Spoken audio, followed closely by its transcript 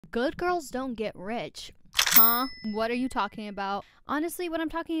Good girls don't get rich. Huh? What are you talking about? Honestly, what I'm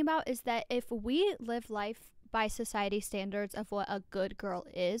talking about is that if we live life by society standards of what a good girl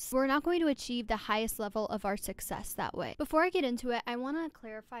is, we're not going to achieve the highest level of our success that way. Before I get into it, I want to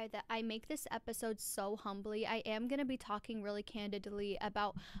clarify that I make this episode so humbly. I am going to be talking really candidly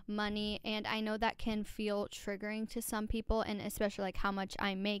about money, and I know that can feel triggering to some people, and especially like how much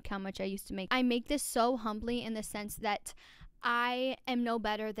I make, how much I used to make. I make this so humbly in the sense that I am no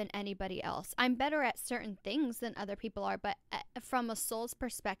better than anybody else. I'm better at certain things than other people are, but from a soul's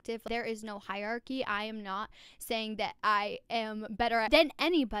perspective, there is no hierarchy. I am not saying that I am better than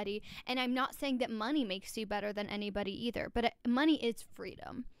anybody, and I'm not saying that money makes you better than anybody either, but money is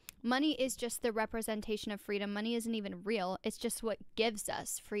freedom. Money is just the representation of freedom. Money isn't even real. It's just what gives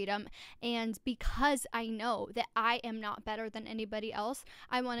us freedom. And because I know that I am not better than anybody else,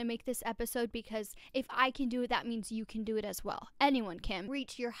 I want to make this episode because if I can do it, that means you can do it as well. Anyone can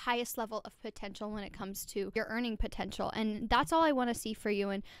reach your highest level of potential when it comes to your earning potential. And that's all I want to see for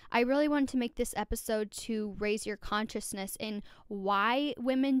you. And I really wanted to make this episode to raise your consciousness in why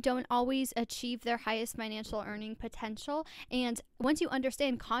women don't always achieve their highest financial earning potential. And once you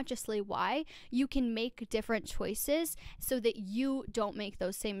understand consciously why, you can make different choices so that you don't make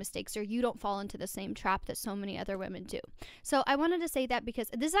those same mistakes or you don't fall into the same trap that so many other women do. So I wanted to say that because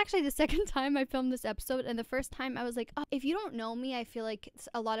this is actually the second time I filmed this episode, and the first time I was like, oh, if you don't know me, I feel like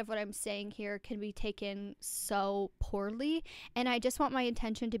a lot of what I'm saying here can be taken so poorly, and I just want my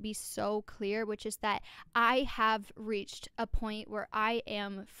intention to be so clear, which is that I have reached a point where I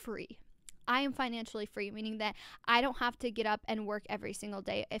am free. I am financially free, meaning that I don't have to get up and work every single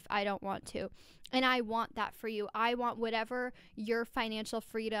day if I don't want to. And I want that for you. I want whatever your financial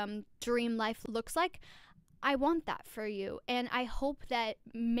freedom dream life looks like. I want that for you. And I hope that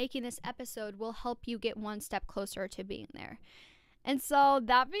making this episode will help you get one step closer to being there. And so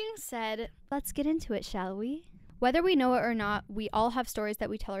that being said, let's get into it, shall we? Whether we know it or not, we all have stories that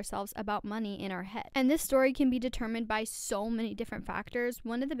we tell ourselves about money in our head. And this story can be determined by so many different factors.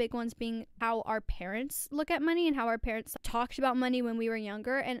 One of the big ones being how our parents look at money and how our parents talked about money when we were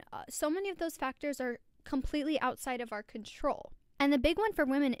younger. And so many of those factors are completely outside of our control. And the big one for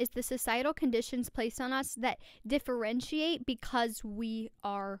women is the societal conditions placed on us that differentiate because we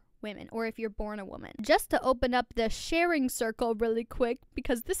are women, or if you're born a woman. Just to open up the sharing circle really quick,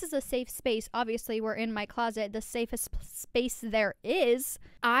 because this is a safe space. Obviously, we're in my closet, the safest space there is.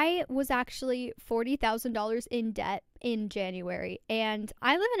 I was actually $40,000 in debt in January, and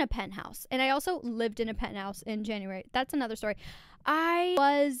I live in a penthouse, and I also lived in a penthouse in January. That's another story. I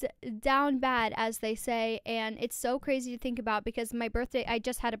was down bad, as they say, and it's so crazy to think about because my birthday, I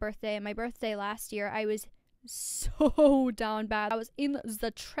just had a birthday, and my birthday last year, I was so down bad. I was in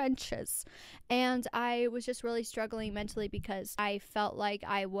the trenches, and I was just really struggling mentally because I felt like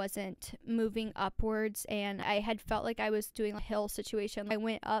I wasn't moving upwards, and I had felt like I was doing a hill situation. I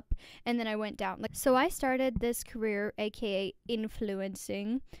went up and then I went down. So I started this career, aka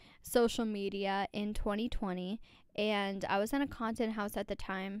influencing social media, in 2020. And I was in a content house at the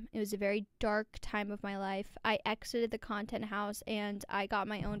time. It was a very dark time of my life. I exited the content house and I got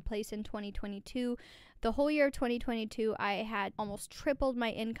my own place in 2022. The whole year of 2022, I had almost tripled my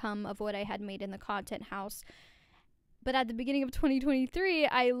income of what I had made in the content house. But at the beginning of 2023,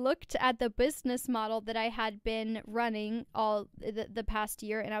 I looked at the business model that I had been running all the past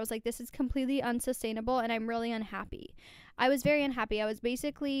year, and I was like, this is completely unsustainable, and I'm really unhappy. I was very unhappy.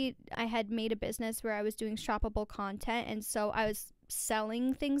 I had made a business where I was doing shoppable content, and so I was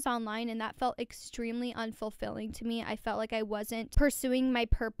selling things online, and that felt extremely unfulfilling to me. I felt like I wasn't pursuing my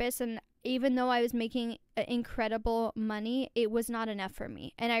purpose, and even though I was making incredible money, it was not enough for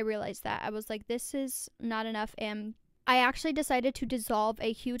me. And I realized that. I was like, this is not enough, and I actually decided to dissolve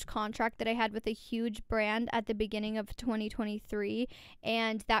a huge contract that I had with a huge brand at the beginning of 2023,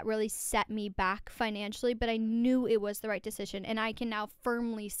 and that really set me back financially, but I knew it was the right decision, and I can now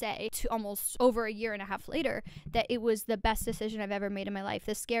firmly say, to almost over a year and a half later, that it was the best decision I've ever made in my life,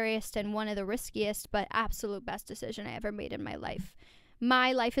 the scariest and one of the riskiest, but absolute best decision I ever made in my life.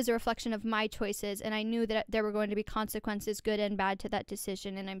 My life is a reflection of my choices, and I knew that there were going to be consequences, good and bad, to that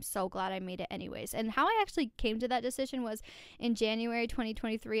decision, and I'm so glad I made it anyways. And how I actually came to that decision was in January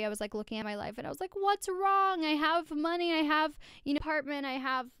 2023. I was like looking at my life, and I was like, what's wrong? I have money, I have an apartment, I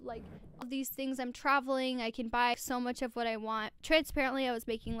have like all these things, I'm traveling, I can buy so much of what I want. Transparently, I was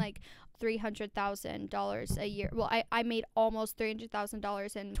making like $300,000 a year. Well, I made almost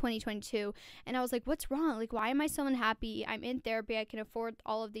 $300,000 in 2022. And I was like, what's wrong? Like, why am I so unhappy? I'm in therapy. I can afford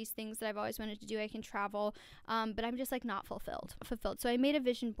all of these things that I've always wanted to do. I can travel. But I'm just like not fulfilled. So I made a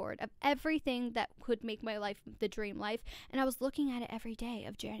vision board of everything that could make my life the dream life. And I was looking at it every day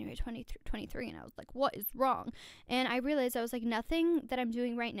of January 2023. And I was like, what is wrong? And I realized I was like, nothing that I'm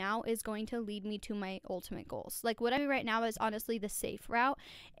doing right now is going to lead me to my ultimate goals. Like what I'm doing right now is honestly the safe route.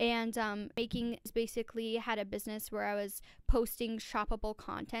 And making basically had a business where I was posting shoppable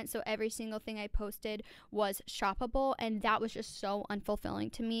content. So every single thing I posted was shoppable, and that was just so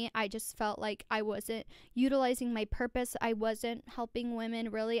unfulfilling to me. I just felt like I wasn't utilizing my purpose. I wasn't helping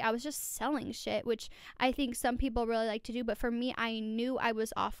women really. I was just selling shit, which I think some people really like to do, but for me, I knew I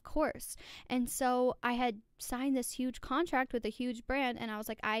was off course. And so I had signed this huge contract with a huge brand, and I was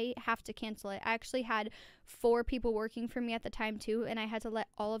like, I have to cancel it. I actually had 4 people working for me at the time too, and I had to let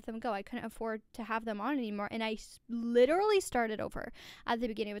all of them go. I couldn't afford to have them on anymore, and I literally started over at the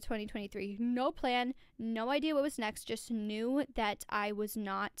beginning of 2023. No plan, no idea what was next, just knew that I was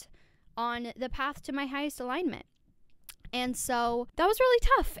not on the path to my highest alignment. And so that was really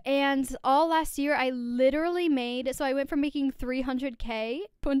tough. And all last year, I literally I went from making $300K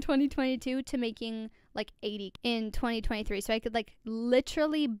in 2022 to making like 80 in 2023. So I could like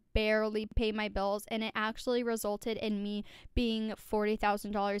literally barely pay my bills. And it actually resulted in me being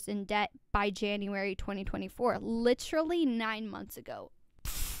 $40,000 in debt by January 2024, literally 9 months ago.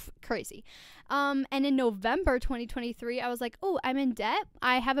 Crazy. And in November 2023, I was like, oh, I'm in debt.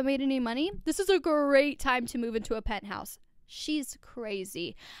 I haven't made any money. This is a great time to move into a penthouse. She's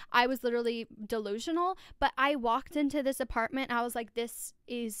crazy. I was literally delusional, but I walked into this apartment. I was like, this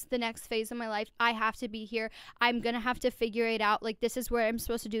is the next phase of my life. I have to be here. I'm going to have to figure it out. Like, this is where I'm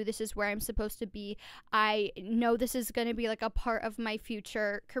supposed to do. This is where I'm supposed to be. I know this is going to be like a part of my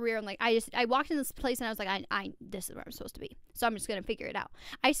future career. And like, I walked in this place and I was like, this is where I'm supposed to be. So I'm just going to figure it out.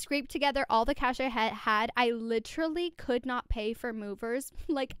 I scraped together all the cash I had. I literally could not pay for movers.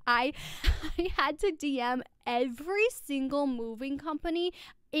 Like I had to DM every single moving company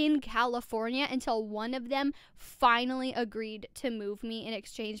in California until one of them finally agreed to move me in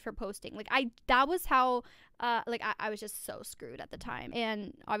exchange for posting. Like that was how I was just so screwed at the time.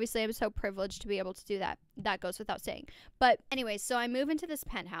 And obviously I'm so privileged to be able to do that. That goes without saying. But anyways, so I move into this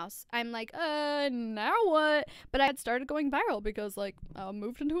penthouse. I'm like, now what? But I had started going viral because like I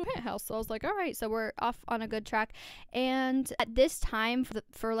moved into a penthouse. So I was like, all right, so we're off on a good track. And at this time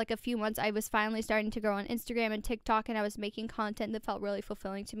for like a few months, I was finally starting to grow on Instagram and TikTok, and I was making content that felt really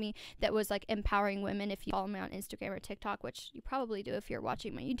fulfilling to me, that was like empowering women. If you follow me on Instagram or TikTok, which you probably do if you're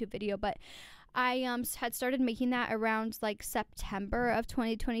watching my YouTube video, but I had started making that around like September of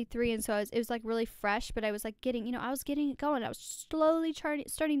 2023, and so it was like really fresh, but I was like I was getting it going. I was slowly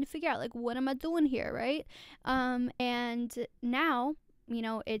starting to figure out like, what am I doing here, right? And now,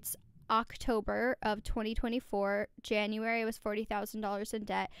 it's October of 2024. January I was $40,000 in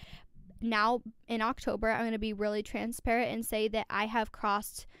debt. Now in October, I'm going to be really transparent and say that I have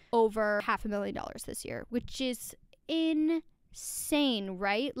crossed over $500,000 this year, which is insane,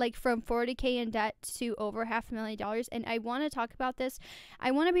 right? Like from 40K in debt to over $500,000. And I want to talk about this. I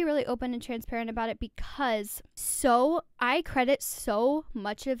want to be really open and transparent about it because I credit so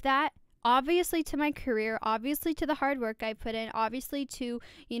much of that obviously to my career, obviously to the hard work I put in, obviously to,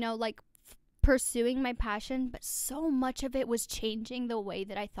 pursuing my passion, but so much of it was changing the way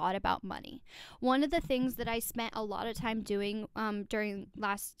that I thought about money. One of the things that I spent a lot of time doing during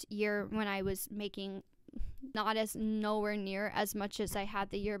last year when I was making nowhere near as much as I had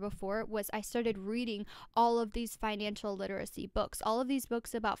the year before was I started reading all of these financial literacy books, all of these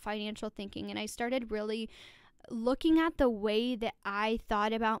books about financial thinking, and I started really looking at the way that I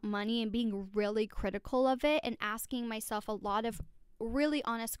thought about money and being really critical of it and asking myself a lot of really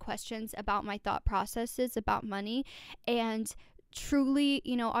honest questions about my thought processes about money. And truly,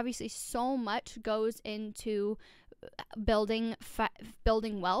 obviously so much goes into building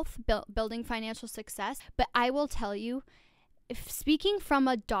wealth, building financial success. But I will tell you, speaking from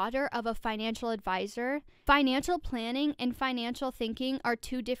a daughter of a financial advisor, financial planning and financial thinking are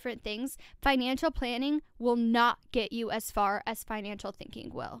two different things. Financial planning will not get you as far as financial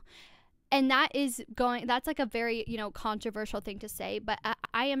thinking will. And that's like a very, controversial thing to say, but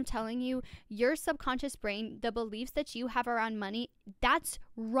I am telling you, your subconscious brain, the beliefs that you have around money, that's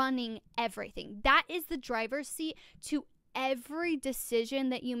running everything. That is the driver's seat to every decision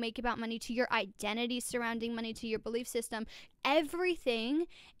that you make about money, to your identity surrounding money, to your belief system, everything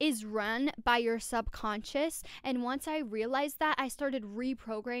is run by your subconscious. And once I realized that, I started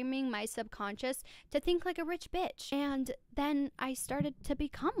reprogramming my subconscious to think like a rich bitch. And then I started to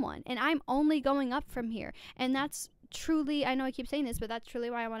become one. And I'm only going up from here. And that's truly, I know I keep saying this, but that's truly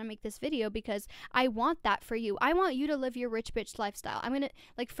why I want to make this video, because I want that for you. I want you to live your rich bitch lifestyle. I'm gonna,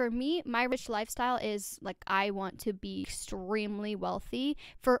 like, for me, my rich lifestyle is like, I want to be extremely wealthy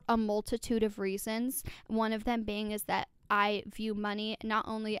for a multitude of reasons. One of them being is that I view money not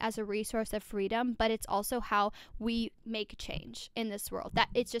only as a resource of freedom, but it's also how we make change in this world. That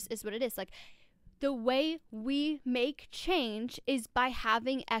it's just is what it is. Like, the way we make change is by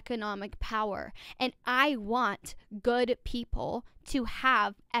having economic power. And I want good people to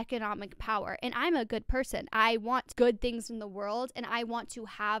have economic power. And I'm a good person. I want good things in the world, and I want to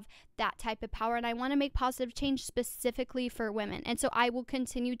have that type of power. And I want to make positive change specifically for women. And so I will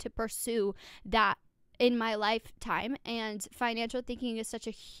continue to pursue that in my lifetime. And financial thinking is such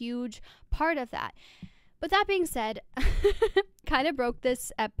a huge part of that. But that being said, kind of broke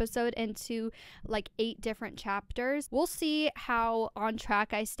this episode into like 8 different chapters. We'll see how on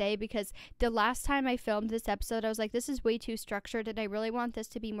track I stay, because the last time I filmed this episode, I was like, this is way too structured, and I really want this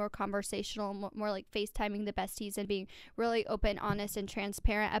to be more conversational, more like FaceTiming the besties and being really open, honest, and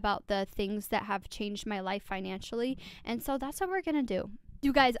transparent about the things that have changed my life financially. And so that's what we're gonna do.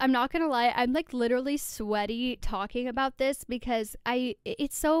 You guys, I'm not gonna lie, I'm like literally sweaty talking about this, because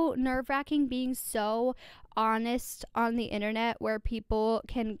it's so nerve-wracking being so honest on the internet, where people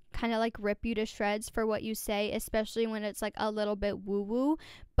can kind of like rip you to shreds for what you say, especially when it's like a little bit woo-woo.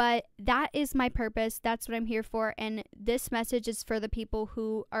 But that is my purpose. That's what I'm here for. And this message is for the people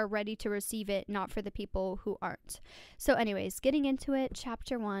who are ready to receive it, not for the people who aren't. So anyways, getting into it,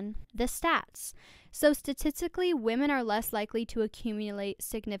 chapter 1, the stats. So statistically, women are less likely to accumulate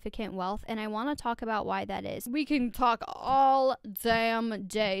significant wealth, and I want to talk about why that is. We can talk all damn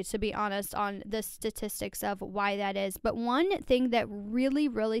day, to be honest, on the statistics of why that is. But one thing that really,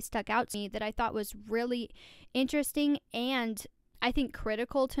 really stuck out to me that I thought was really interesting and I think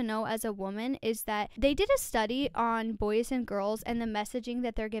critical to know as a woman is that they did a study on boys and girls and the messaging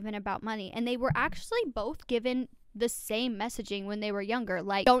that they're given about money. And they were actually both given the same messaging when they were younger,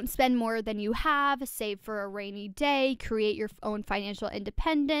 like don't spend more than you have, save for a rainy day, create your own financial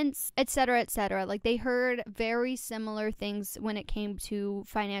independence, etc., etc. Like they heard very similar things when it came to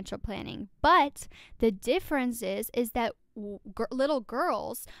financial planning. But the difference is that little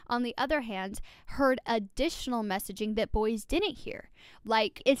girls, on the other hand, heard additional messaging that boys didn't hear.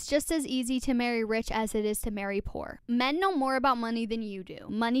 Like, it's just as easy to marry rich as it is to marry poor. Men know more about money than you do.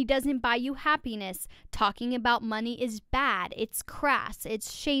 Money doesn't buy you happiness. Talking about money is bad. It's crass.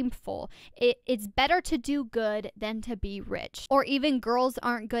 It's shameful. It's better to do good than to be rich. Or even girls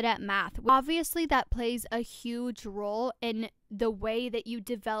aren't good at math. Obviously, that plays a huge role in the way that you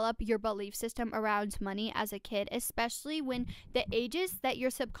develop your belief system around money as a kid, especially when the ages that your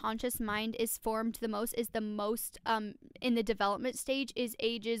subconscious mind is formed the most in the development stage is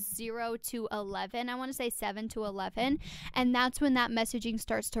ages 0 to 11. I want to say 7 to 11. And that's when that messaging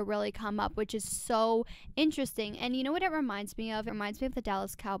starts to really come up, which is so interesting. And you know what it reminds me of? It reminds me of the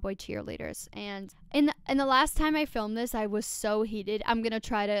Dallas Cowboy cheerleaders. And in the last time I filmed this, I was so heated. I'm going to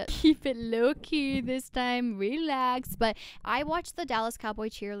try to keep it low key this time, relax. But I watched the Dallas Cowboy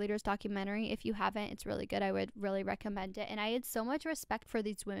cheerleaders documentary. If you haven't, it's really good. I would really recommend it. And I had so much respect for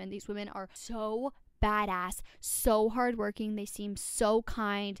these women. These women are so badass, so hardworking. They seem so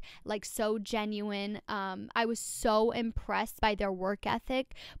kind, like so genuine. I was so impressed by their work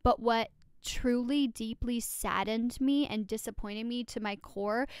ethic. But what truly deeply saddened me and disappointed me to my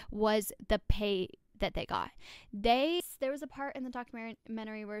core was the pay that they got. There was a part in the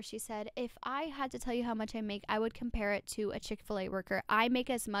documentary where she said, if I had to tell you how much I make, I would compare it to a Chick-fil-A worker. I make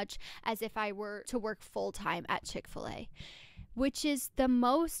as much as if I were to work full-time at Chick-fil-A, which is the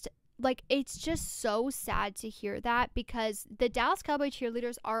most, like, it's just so sad to hear that, because the Dallas Cowboy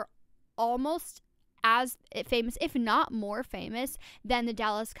cheerleaders are almost as famous, if not more famous, than the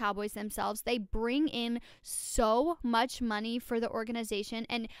Dallas Cowboys themselves. They bring in so much money for the organization,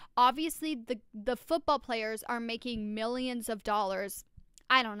 and obviously the football players are making millions of dollars.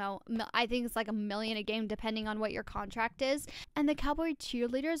 I don't know, I think it's like $1 million a game depending on what your contract is. And the Cowboy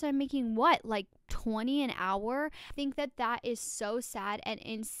cheerleaders are making what, like $20 an hour? I think that is so sad and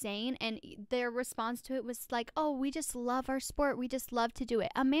insane. And their response to it was like, oh, we just love our sport. We just love to do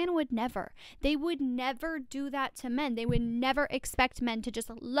it. A man would never. They would never do that to men. They would never expect men to just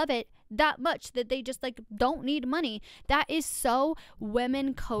love it that much that they just like don't need money. That is so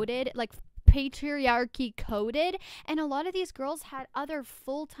women coded, like patriarchy coded, and a lot of these girls had other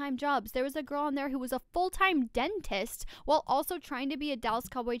full-time jobs. There was a girl in there who was a full-time dentist while also trying to be a Dallas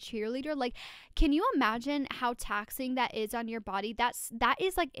Cowboy cheerleader. Like, can you imagine how taxing that is on your body? That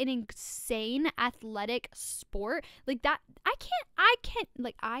is like an insane athletic sport. Like that, I can't,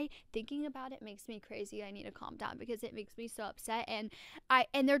 like, thinking about it makes me crazy. I need to calm down because it makes me so upset, and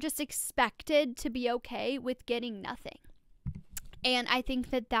they're just expected to be okay with getting nothing. And I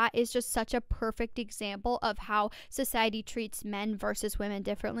think that is just such a perfect example of how society treats men versus women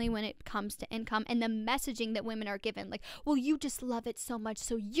differently when it comes to income, and the messaging that women are given. Like, well, you just love it so much,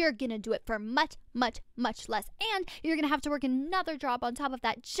 so you're going to do it for much, much, much less. And you're going to have to work another job on top of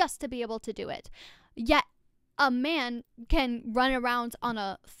that just to be able to do it. Yet a man can run around on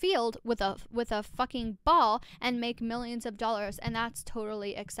a field with a fucking ball and make millions of dollars, and that's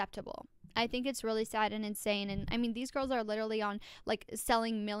totally acceptable. I think it's really sad and insane. And I mean, these girls are literally on, like,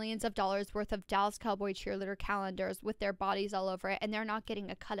 selling millions of dollars worth of Dallas Cowboy cheerleader calendars with their bodies all over it, and they're not getting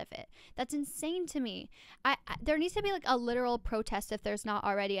a cut of it. That's insane to me. There needs to be like a literal protest if there's not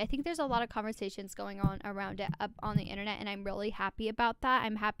already. I think there's a lot of conversations going on around it up on the internet, and I'm really happy about that.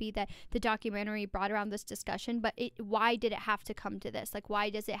 I'm happy that the documentary brought around this discussion, but why did it have to come to this? Like, why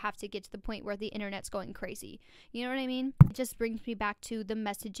does it have to get to the point where the internet's going crazy? You know what I mean? It just brings me back to the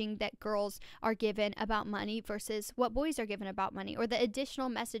messaging that girls are given about money versus what boys are given about money, or the additional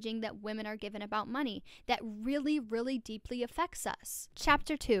messaging that women are given about money that really, really deeply affects us.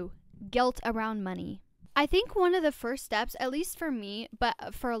 Chapter 2, guilt around money. I think one of the first steps, at least for me, but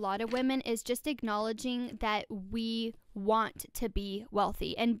for a lot of women, is just acknowledging that we want to be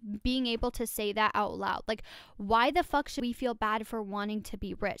wealthy and being able to say that out loud. Like, why the fuck should we feel bad for wanting to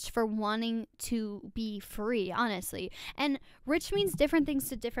be rich, for wanting to be free, honestly? And rich means different things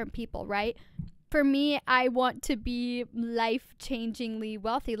to different people, right? For me, I want to be life-changingly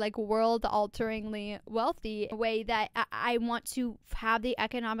wealthy, like world-alteringly wealthy, a way that I want to have the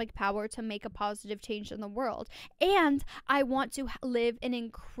economic power to make a positive change in the world. And I want to live an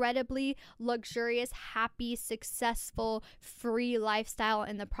incredibly luxurious, happy, successful, free lifestyle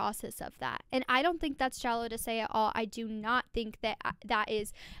in the process of that. And I don't think that's shallow to say at all. I do not think that that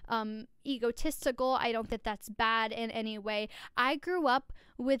is egotistical. I don't think that's bad in any way. I grew up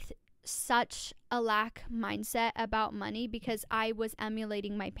with such a lack mindset about money because I was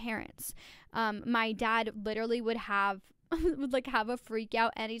emulating my parents. My dad literally would have a freak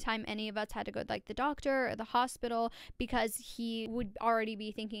out anytime any of us had to go to like the doctor or the hospital, because he would already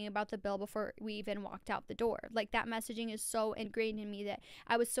be thinking about the bill before we even walked out the door. Like, that messaging is so ingrained in me that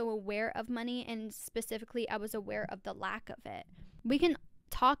I was so aware of money, and specifically I was aware of the lack of it. We can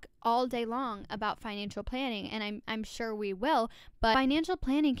talk all day long about financial planning, and I'm sure we will, but financial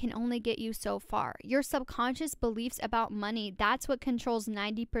planning can only get you so far. Your subconscious beliefs about money, that's what controls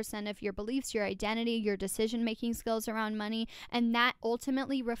 90% of your beliefs, your identity, your decision-making skills around money, and that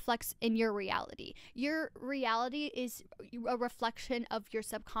ultimately reflects in your reality. Your reality is a reflection of your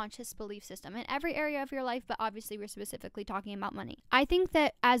subconscious belief system in every area of your life, but obviously we're specifically talking about money. I think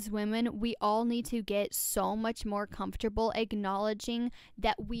that as women, we all need to get so much more comfortable acknowledging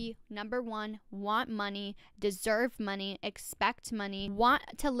that we, number one, want money, deserve money, expect money, want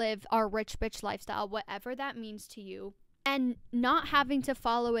to live our rich bitch lifestyle, whatever that means to you. And not having to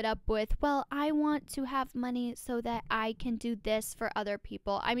follow it up with, well, I want to have money so that I can do this for other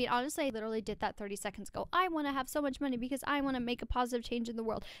people. I mean, honestly, I literally did that 30 seconds ago. I want to have so much money because I want to make a positive change in the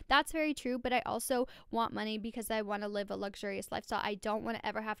world. That's very true, but I also want money because I want to live a luxurious lifestyle. I don't want to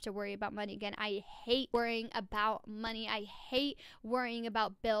ever have to worry about money again. I hate worrying about money. I hate worrying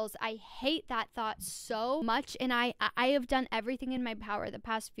about bills. I hate that thought so much, and I have done everything in my power the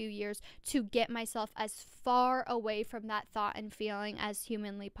past few years to get myself as far away from that thought and feeling as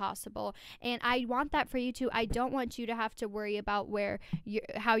humanly possible. And I want that for you too. I don't want you to have to worry about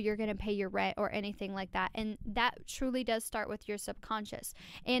how you're going to pay your rent or anything like that. And that truly does start with your subconscious.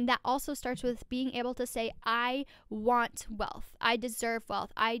 And that also starts with being able to say, I want wealth. I deserve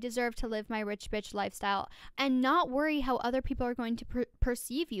wealth. I deserve to live my rich bitch lifestyle, and not worry how other people are going to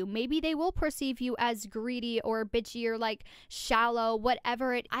perceive you. Maybe they will perceive you as greedy or bitchy or like shallow,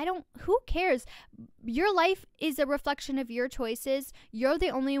 whatever who cares? Your life is a reflection of your choices. You're the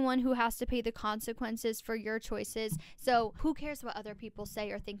only one who has to pay the consequences for your choices. So who cares what other people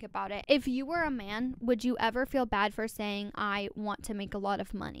say or think about it? If you were a man, would you ever feel bad for saying, I want to make a lot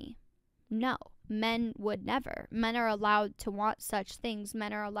of money? No. Men would never. Men are allowed to want such things.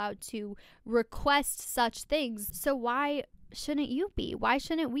 Men are allowed to request such things. So why shouldn't you be? Why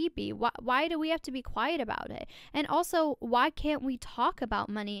shouldn't we be? Why do we have to be quiet about it? And also, why can't we talk about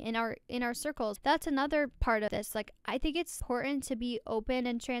money in our circles? That's another part of this. Like, I think it's important to be open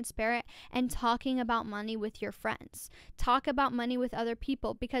and transparent and talking about money with your friends. Talk about money with other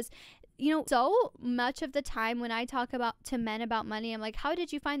people, because so much of the time when I talk to men about money, I'm like, how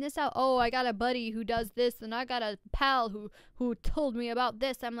did you find this out? Oh, I got a buddy who does this, and I got a pal who told me about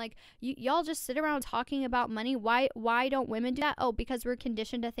this. I'm like, y'all just sit around talking about money. Why don't women do that? Oh, because we're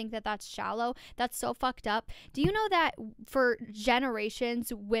conditioned to think that that's shallow. That's so fucked up. Do you know that for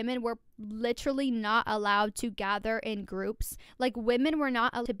generations, women were literally not allowed to gather in groups? Like, women were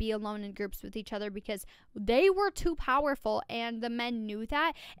not allowed to be alone in groups with each other because they were too powerful, and the men knew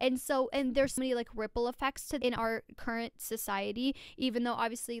that. And there's so many like ripple effects in our current society, even though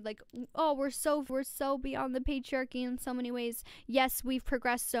obviously like, oh, we're so beyond the patriarchy in so many ways. Yes, we've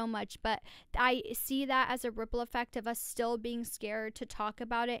progressed so much, but I see that as a ripple effect of us still being scared to talk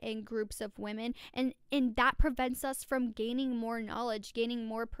about it in groups of women, and that prevents us from gaining more knowledge, gaining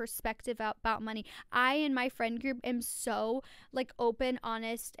more perspective about money. I and my friend group am so like open,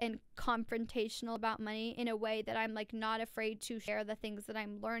 honest, and confrontational about money in a way that I'm like not afraid to share the things that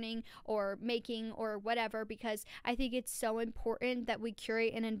I'm learning or making or whatever, because I think it's so important that we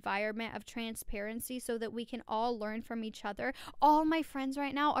curate an environment of transparency so that we can all learn from each other. All my friends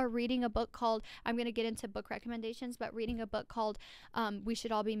right now are reading a book called, I'm going to get into book recommendations, but reading a book called We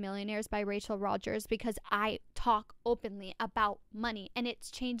Should All Be Millionaires by Rachel Rodgers, because I talk openly about money and it's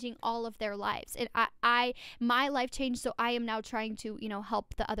changing all of their lives. And my life changed, so I am now trying to,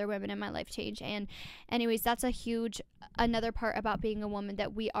 help the other women in my life change. And anyways, that's another part about being a woman,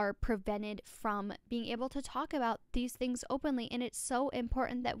 that we are prevented from being able to talk about these things openly, and it's so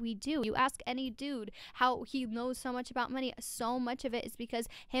important that we do. You ask any dude how he knows so much about money, so much of it is because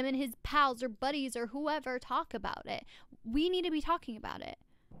him and his pals or buddies or whoever talk about it. We need to be talking about it.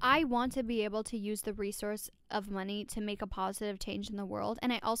 I want to be able to use the resource of money to make a positive change in the world.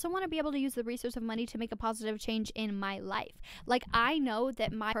 And I also want to be able to use the resource of money to make a positive change in my life. Like, I know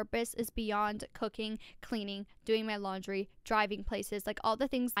that my purpose is beyond cooking, cleaning, doing my laundry, driving places, like all the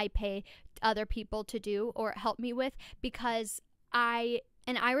things I pay other people to do or help me with, because I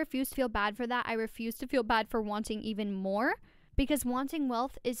refuse to feel bad for that. I refuse to feel bad for wanting even more, because wanting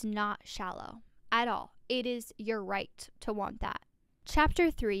wealth is not shallow at all. It is your right to want that. Chapter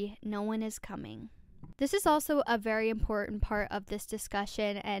 3, No One is Coming. This is also a very important part of this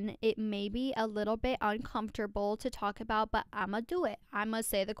discussion, and it may be a little bit uncomfortable to talk about, but I'm gonna do it. I'm gonna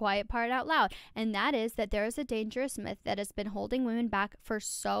say the quiet part out loud, and that is that there is a dangerous myth that has been holding women back for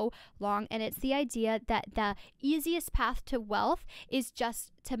so long, and it's the idea that the easiest path to wealth is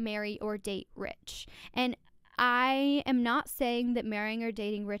just to marry or date rich. And I am not saying that marrying or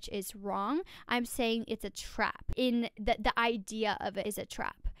dating rich is wrong. I'm saying it's a trap. The idea of it is a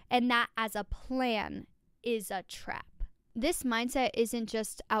trap, and that as a plan is a trap. This mindset isn't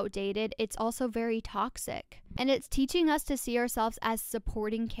just outdated, it's also very toxic. And it's teaching us to see ourselves as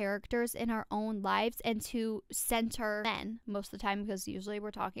supporting characters in our own lives and to center men most of the time, because usually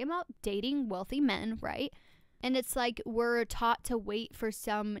we're talking about dating wealthy men, right? And it's like we're taught to wait for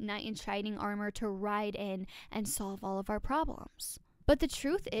some knight in shining armor to ride in and solve all of our problems. But the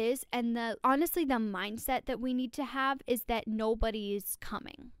truth is, and honestly the mindset that we need to have, is that nobody is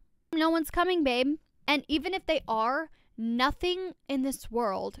coming. No one's coming, babe. And even if they are, nothing in this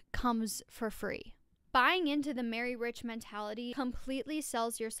world comes for free. Buying into the marry rich mentality completely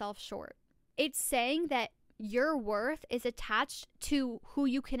sells yourself short. It's saying that your worth is attached to who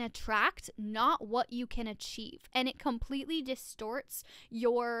you can attract, not what you can achieve. And it completely distorts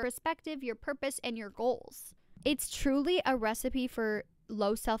your perspective, your purpose, and your goals. It's truly a recipe for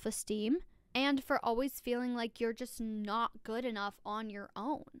low self-esteem and for always feeling like you're just not good enough on your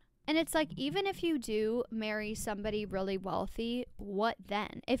own. And it's like, even if you do marry somebody really wealthy, what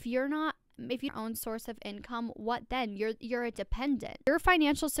then? If you're your own source of income, what then? You're a dependent. Your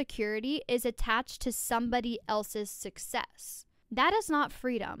financial security is attached to somebody else's success. That is not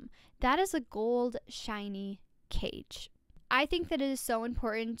freedom. That is a gold shiny cage. I think that it is so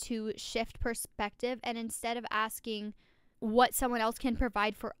important to shift perspective, and instead of asking what someone else can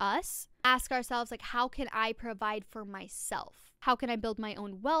provide for us, ask ourselves, like, how can I provide for myself? How can I build my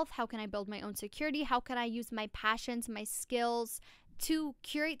own wealth? How can I build my own security? How can I use my passions, my skills to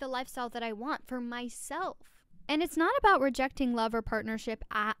curate the lifestyle that I want for myself? And it's not about rejecting love or partnership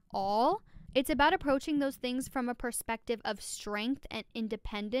at all. It's about approaching those things from a perspective of strength and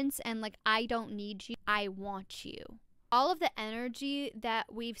independence and like, I don't need you, I want you. All of the energy that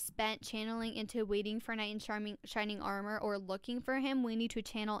we've spent channeling into waiting for knight in shining armor or looking for him, we need to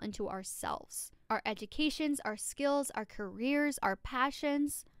channel into ourselves. our educations, our skills, our careers, our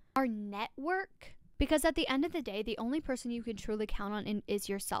passions, our network. Because at the end of the day, the only person you can truly count on is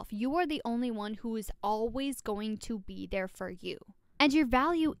yourself. You are the only one who is always going to be there for you. And your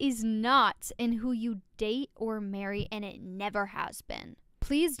value is not in who you date or marry, and it never has been.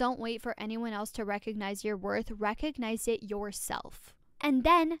 Please don't wait for anyone else to recognize your worth. Recognize it yourself. And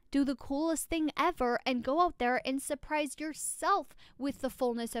then do the coolest thing ever and go out there and surprise yourself with the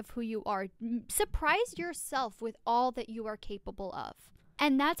fullness of who you are. Surprise yourself with all that you are capable of.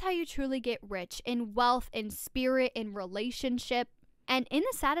 And that's how you truly get rich in wealth, in spirit, in relationship, and in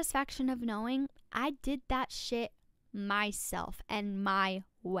the satisfaction of knowing I did that shit myself and my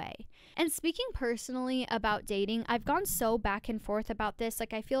way. And speaking personally about dating, I've gone so back and forth about this.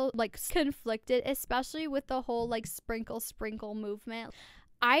 Like, I feel like conflicted, especially with the whole like sprinkle movement.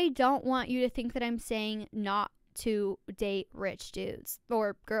 I don't want you to think that I'm saying not to date rich dudes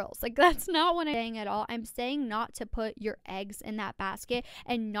or girls. Like, that's not what I'm saying at all. I'm saying not to put your eggs in that basket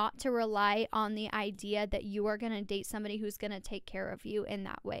and not to rely on the idea that you are going to date somebody who's going to take care of you in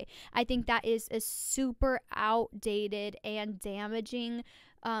that way. I think that is a super outdated and damaging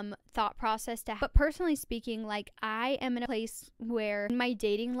thought process to have. But personally speaking, like, I am in a place where in my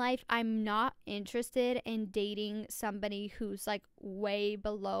dating life, I'm not interested in dating somebody who's like way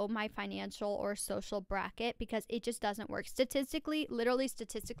below my financial or social bracket, because it just doesn't work. Statistically, literally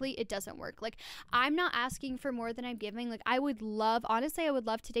statistically, it doesn't work. Like, I'm not asking for more than I'm giving. Like, I would love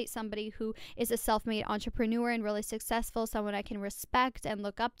to date somebody who is a self-made entrepreneur and really successful, someone I can respect and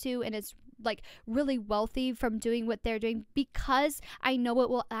look up to, and is like really wealthy from doing what they're doing, because I know it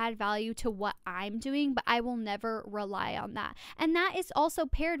will add value to what I'm doing, but I will never rely on that. And that is also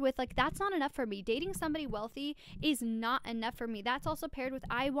paired with, like, that's not enough for me. Dating somebody wealthy is not enough for me. That's also paired with,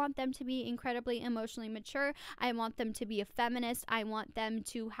 I want them to be incredibly emotionally mature. I want them to be a feminist. I want them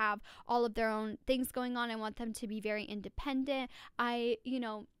to have all of their own things going on. I want them to be very independent.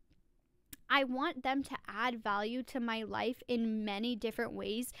 I want them to add value to my life in many different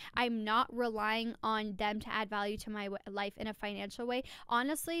ways. I'm not relying on them to add value to my life in a financial way.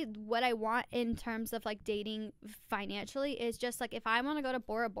 Honestly, what I want in terms of like dating financially is just like, if I want to go to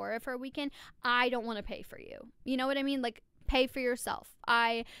Bora Bora for a weekend, I don't want to pay for you. You know what I mean? Like, pay for yourself.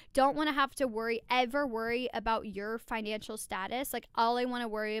 I don't want to have to worry about your financial status. Like, all I want to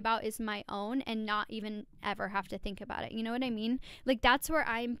worry about is my own, and not even ever have to think about it. You know what I mean? Like, that's where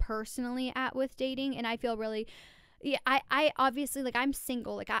I'm personally at with dating, and I feel really, yeah, I obviously, like, I'm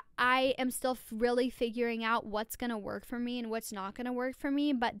single. Like, I am still really figuring out what's going to work for me and what's not going to work for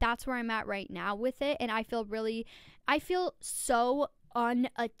me, but that's where I'm at right now with it. And I feel so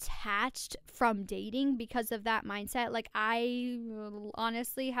unattached from dating because of that mindset. Like, I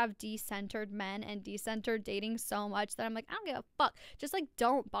honestly have decentered men and decentered dating so much that I'm like, I don't give a fuck. Just like,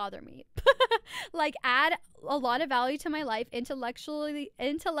 don't bother me. Like, add a lot of value to my life, intellectually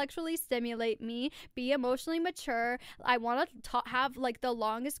stimulate me, be emotionally mature. I want to have like the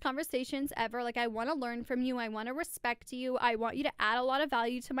longest conversations ever. Like, I want to learn from you. I want to respect you. I want you to add a lot of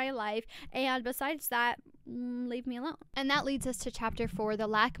value to my life. And besides that, leave me alone. And that leads us to chapter 4, the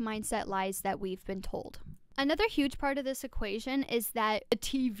lack mindset lies that we've been told. Another huge part of this equation is that the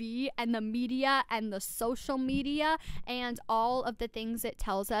TV and the media and the social media and all of the things it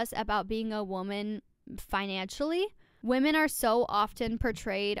tells us about being a woman financially, women are so often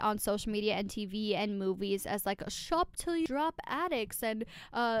portrayed on social media and TV and movies as like a shop till you drop addicts, and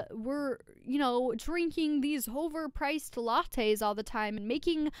we're, drinking these overpriced lattes all the time and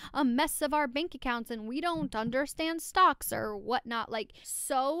making a mess of our bank accounts, and we don't understand stocks or whatnot. Like,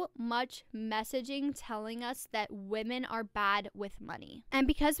 so much messaging telling us that women are bad with money. And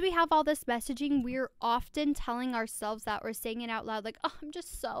because we have all this messaging, we're often telling ourselves that, we're saying it out loud, like, oh, I'm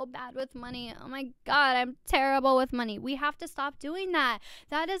just so bad with money. Oh my God, I'm terrible with money. We have to stop doing that.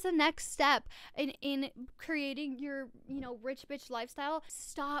 That is the next step in creating your, rich bitch lifestyle.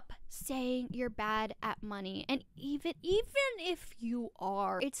 Stop saying you're bad at money. And even if you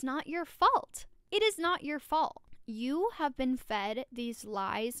are, it's not your fault. It is not your fault. You have been fed these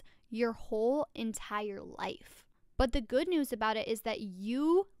lies your whole entire life. But the good news about it is that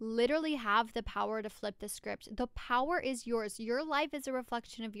you literally have the power to flip the script. The power is yours. Your life is a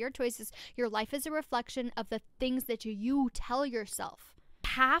reflection of your choices. Your life is a reflection of the things that you tell yourself.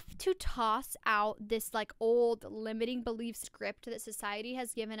 Have to toss out this like old limiting belief script that society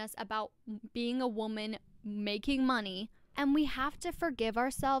has given us about being a woman, making money, And we have to forgive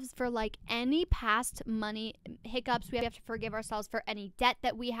ourselves for like any past money hiccups. We have to forgive ourselves for any debt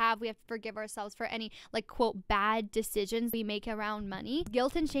that we have. We have to forgive ourselves for any like quote bad decisions we make around money.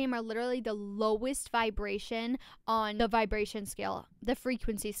 Guilt and shame are literally the lowest vibration on the vibration scale, the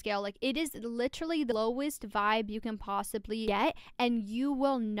frequency scale. Like it is literally the lowest vibe you can possibly get, and you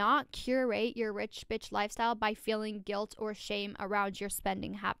will not curate your rich bitch lifestyle by feeling guilt or shame around your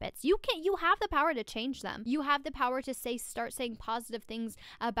spending habits. You have the power to change them. You have the power to start saying positive things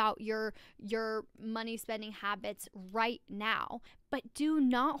about your money spending habits right now, but do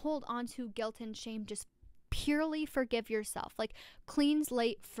not hold on to guilt and shame. Just purely forgive yourself. Like clean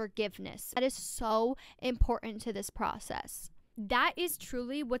slate forgiveness. That is so important to this process. That is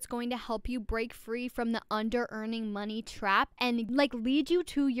truly what's going to help you break free from the under-earning money trap and like lead you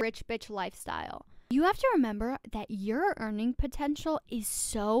to your rich bitch lifestyle. You have to remember that your earning potential is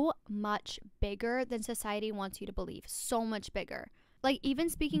so much bigger than society wants you to believe. So much bigger. Like even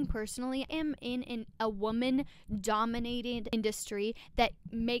speaking personally, I am in a woman-dominated industry that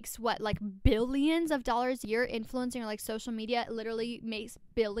makes like billions of dollars a year. Influencing or like social media literally makes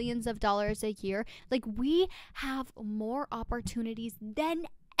billions of dollars a year. Like we have more opportunities than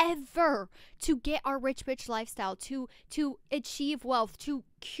ever to get our rich bitch lifestyle, to achieve wealth, to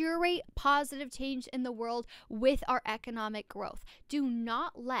curate positive change in the world with our economic growth. Do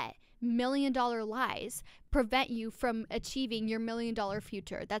not let $1 million lies prevent you from achieving your $1 million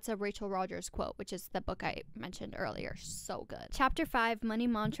future. That's a Rachel Rogers quote, which is the book I mentioned earlier. So good. Chapter 5, money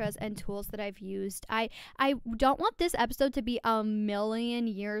mantras and tools that I've used. I don't want this episode to be a million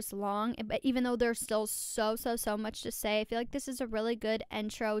years long, but even though there's still so much to say, I feel like this is a really good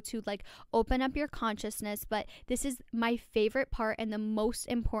intro to like open up your consciousness. But this is my favorite part and the most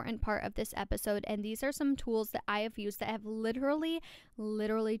important part of this episode. And these are some tools that I have used that have literally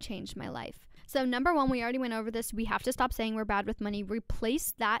changed my life. So number 1, we already went over this. We have to stop saying we're bad with money.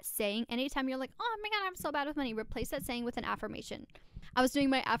 Replace that saying. Anytime you're like, oh my God, I'm so bad with money, replace that saying with an affirmation. I was doing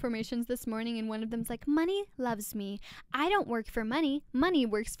my affirmations this morning and one of them's like, money loves me. I don't work for money. Money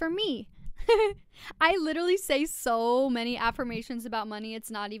works for me. I literally say so many affirmations about money.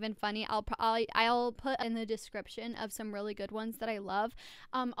 It's not even funny. I'll put in the description of some really good ones that I love.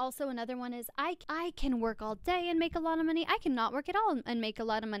 Also, another one is I can work all day and make a lot of money. I cannot work at all and make a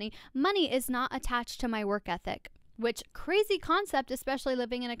lot of money. Money is not attached to my work ethic, which crazy concept, especially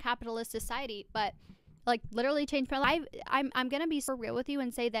living in a capitalist society, but like literally changed my life. I'm gonna be so real with you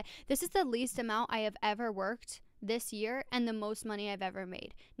and say that this is the least amount I have ever worked this year and the most money I've ever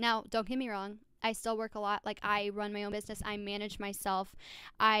made. Now, don't get me wrong. I still work a lot. Like I run my own business. I manage myself.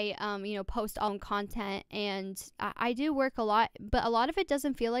 I, post all content, and I do work a lot, but a lot of it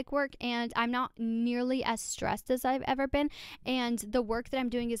doesn't feel like work, and I'm not nearly as stressed as I've ever been. And the work that I'm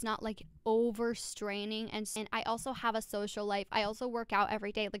doing is not like overstraining. And I also have a social life. I also work out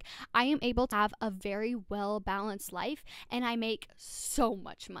every day. Like I am able to have a very well balanced life, and I make so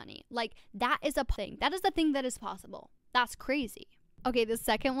much money. Like that is a thing. That is the thing that is possible. That's crazy. Okay, the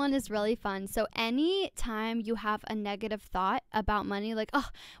second one is really fun. So anytime you have a negative thought about money, like, oh,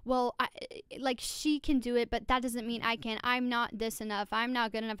 well, like she can do it, but that doesn't mean I can. I'm not this enough. I'm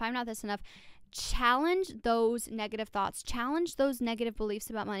not good enough. I'm not this enough. Challenge those negative thoughts. Challenge those negative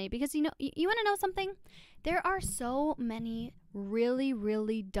beliefs about money. Because, you want to know something? There are so many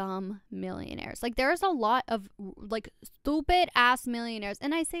really dumb millionaires. Like there's a lot of like stupid ass millionaires,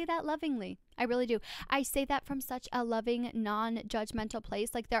 and I say that lovingly. I really do. I say that from such a loving, non-judgmental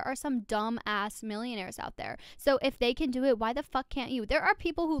place. Like there are some dumb ass millionaires out there. So if they can do it, why the fuck can't you? There are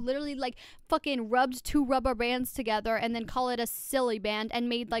people who literally like fucking rubbed 2 rubber bands together and then call it a silly band and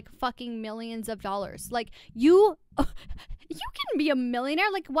made like fucking millions of dollars. Like you can be a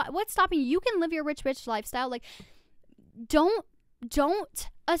millionaire. Like what's stopping you? You can live your rich bitch lifestyle. Like don't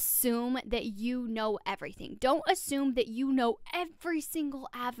assume that you know everything. Don't assume that you know every single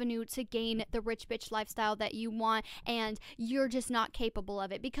avenue to gain the rich bitch lifestyle that you want and you're just not capable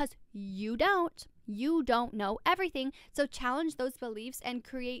of it, because you don't. You don't know everything. So challenge those beliefs and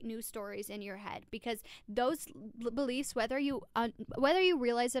create new stories in your head, because those beliefs, whether you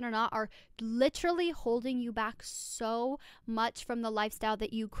realize it or not, are literally holding you back so much from the lifestyle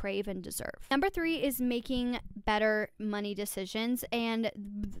that you crave and deserve. Number 3 is making better money decisions. And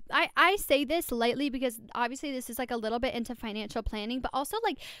I say this lightly because obviously this is like a little bit into financial planning, but also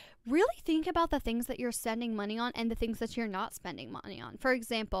like really think about the things that you're spending money on and the things that you're not spending money on. For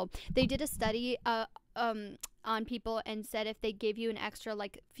example, they did a study on people and said if they gave you an extra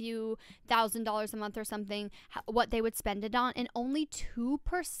like few $1,000s a month or something, what they would spend it on, and only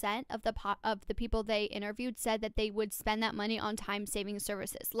 2% of the people they interviewed said that they would spend that money on time saving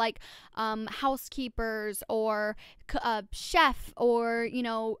services like housekeepers or a chef or, you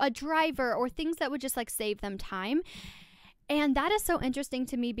know, a driver or things that would just like save them time. And that is so interesting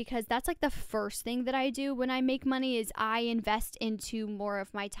to me because that's like the first thing that I do when I make money is I invest into more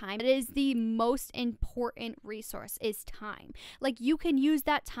of my time. It is the most important resource is time. Like you can use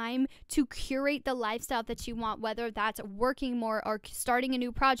that time to curate the lifestyle that you want, whether that's working more or starting a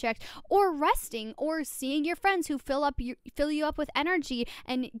new project or resting or seeing your friends who fill you up with energy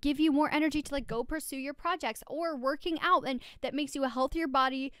and give you more energy to like go pursue your projects, or working out and that makes you a healthier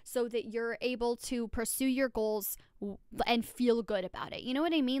body so that you're able to pursue your goals and feel good about it. You know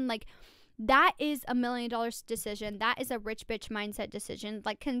what I mean? Like that is $1 million decision. That is a rich bitch mindset decision.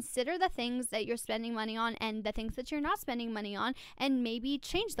 Like consider the things that you're spending money on and the things that you're not spending money on and maybe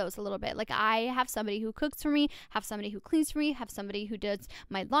change those a little bit. Like I have somebody who cooks for me, have somebody who cleans for me, have somebody who does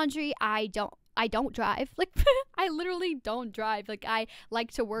my laundry. I don't drive. Like I literally don't drive. Like I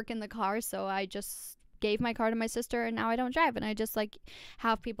like to work in the car, so I just gave my car to my sister and now I don't drive and I just like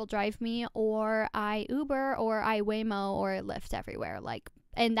have people drive me, or I Uber or I Waymo or Lyft everywhere. Like,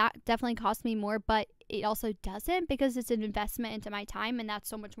 and that definitely costs me more, but it also doesn't because it's an investment into my time and that's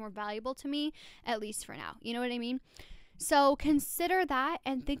so much more valuable to me, at least for now. You know what I mean? So consider that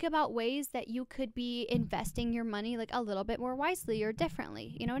and think about ways that you could be investing your money like a little bit more wisely or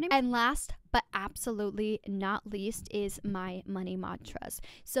differently. You know what I mean? And last but absolutely not least is my money mantras.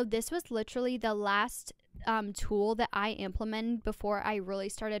 So this was literally the last tool that I implemented before I really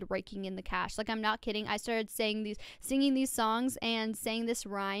started raking in the cash. Like I'm not kidding. I started singing these songs and saying these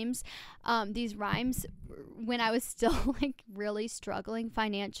rhymes when I was still like really struggling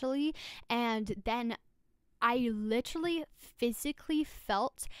financially, and then I literally physically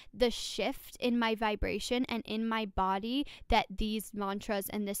felt the shift in my vibration and in my body that these mantras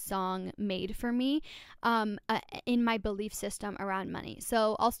and this song made for me in my belief system around money.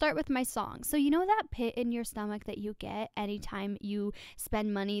 So I'll start with my song. So you know that pit in your stomach that you get anytime you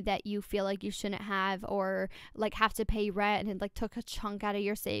spend money that you feel like you shouldn't have, or like have to pay rent and like took a chunk out of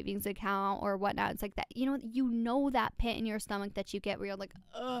your savings account or whatnot. It's like that, you know that pit in your stomach that you get where you're like,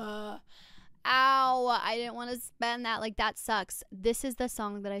 ugh, ow, I didn't want to spend that. Like, that sucks. This is the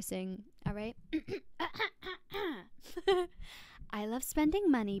song that I sing. All right. I love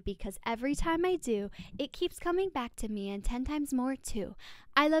spending money because every time I do, it keeps coming back to me and 10 times more too.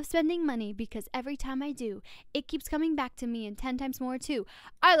 I love spending money because every time I do, it keeps coming back to me and 10 times more too.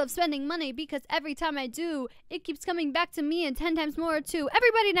 I love spending money because every time I do, it keeps coming back to me and 10 times more too.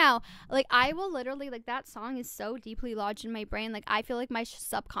 Everybody now. Like, I will literally, like, that song is so deeply lodged in my brain. Like, I feel like my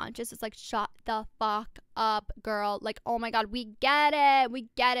subconscious is like, shut the fuck up, girl. Like, oh my God, we get it. We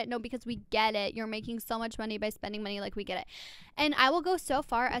get it. No, because we get it. You're making so much money by spending money. Like, we get it. And I will go so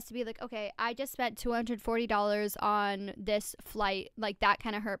far as to be like, okay, I just spent $240 on this flight. Like, that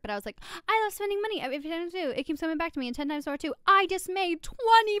kind of hurt. But I was like, I love spending money. Every time I do, it keeps coming back to me and 10 times more too. I just made $24,000.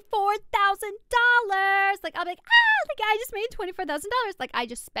 Like, I'm like, I just made $24,000. Like, I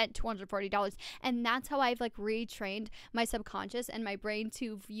just spent $240. And that's how I've like retrained my subconscious and my brain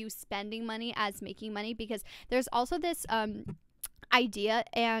to view spending money as making money, because there's also this idea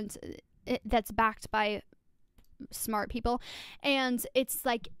and that's backed by smart people, and it's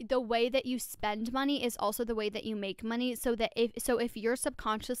like the way that you spend money is also the way that you make money. So that if you're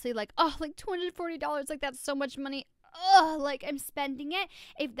subconsciously like, oh, like $240, like that's so much money, like I'm spending it.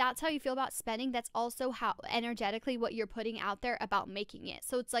 If that's how you feel about spending, that's also how energetically what you're putting out there about making it.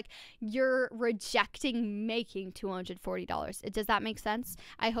 So it's like you're rejecting making $240. Does that make sense?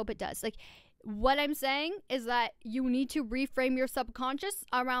 I hope it does. Like, what I'm saying is that you need to reframe your subconscious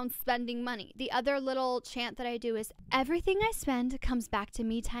around spending money. The other little chant that I do is, everything I spend comes back to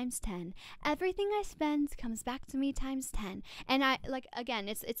me times 10. Everything I spend comes back to me times 10. And I, like, again,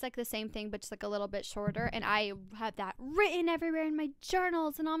 it's like the same thing, but just like a little bit shorter. And I have that written everywhere in my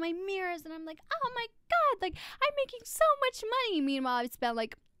journals and on my mirrors. And I'm like, oh my God, like, I'm making so much money. Meanwhile, I've spent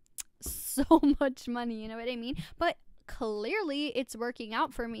like so much money, you know what I mean? But clearly it's working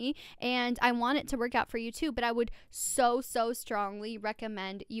out for me, and I want it to work out for you too. But I would so strongly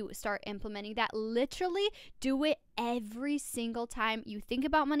recommend you start implementing that. Literally do it every single time you think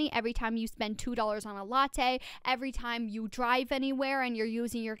about money, every time you spend $2 on a latte, every time you drive anywhere and you're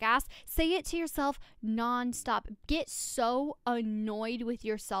using your gas, say it to yourself nonstop. Get so annoyed with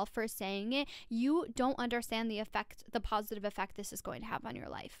yourself for saying it. You don't understand the positive effect this is going to have on your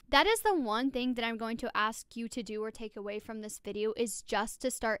life. That is the one thing that I'm going to ask you to do or take away from this video, is just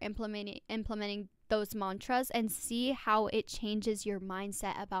to start implementing those mantras and see how it changes your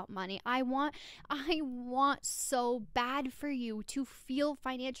mindset about money. I want so bad for you to feel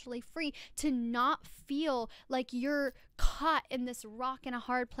financially free, to not feel like you're caught in this rock and a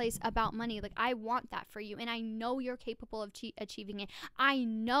hard place about money. Like, I want that for you, and I know you're capable of achieving it. I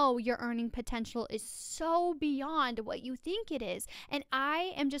know your earning potential is so beyond what you think it is, and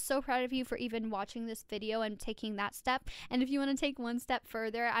I am just so proud of you for even watching this video and taking that step. And if you want to take one step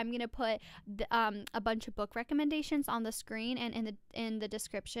further, I'm gonna put a bunch of book recommendations on the screen and in the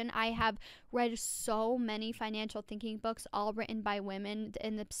description. I have read so many financial thinking books, all written by women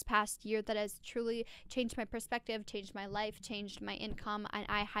in this past year, that has truly changed my perspective, changed my life, changed my income, and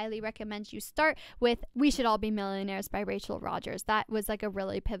I highly recommend you start with We Should All Be Millionaires by Rachel Rodgers. That was like a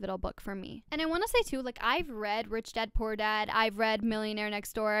really pivotal book for me. And I want to say too, like, I've read Rich Dad Poor Dad, I've read Millionaire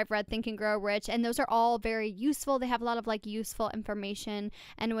Next Door, I've read Think and Grow Rich, and those are all very useful. They have a lot of like useful information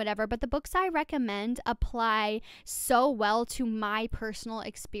and whatever, but the books I recommend apply so well to my personal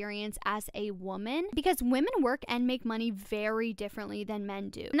experience as a woman, because women work and make money very differently than men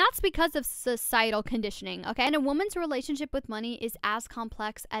do. And that's because of societal conditioning, okay? And a woman's relationship with money is as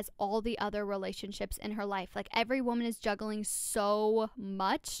complex as all the other relationships in her life. Like, every woman is juggling so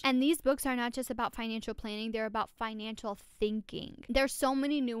much. And these books are not just about financial planning, they're about financial thinking. There's so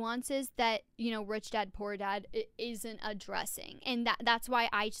many nuances that, you know, Rich Dad Poor Dad isn't addressing. And that's why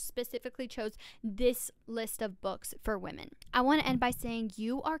I specifically chose this list of books for women. I want to end by saying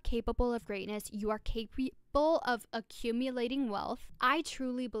you are capable of greatness. You are capable of accumulating wealth. I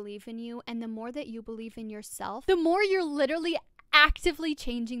truly believe in you, and the more that you believe in yourself, the more you're literally actively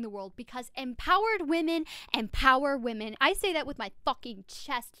changing the world, because empowered women empower women. I say that with my fucking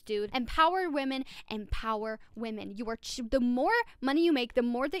chest, dude. Empowered women empower women. You are the more money you make, the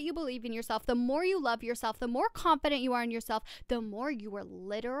more that you believe in yourself, the more you love yourself, the more confident you are in yourself, the more you are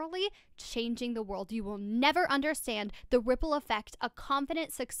literally changing the world. You will never understand the ripple effect a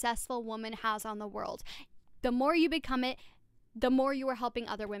confident, successful woman has on the world. The more you become it, the more you are helping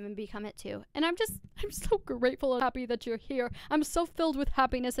other women become it too. And I'm so grateful and happy that you're here. I'm so filled with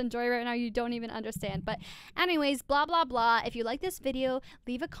happiness and joy right now, you don't even understand. But anyways, blah, blah, blah. If you like this video,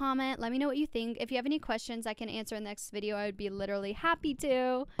 leave a comment. Let me know what you think. If you have any questions I can answer in the next video, I would be literally happy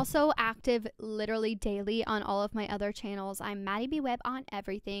to. Also active literally daily on all of my other channels. I'm Maddie B. Webb on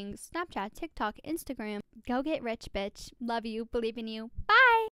everything. Snapchat, TikTok, Instagram. Go get rich, bitch. Love you. Believe in you. Bye.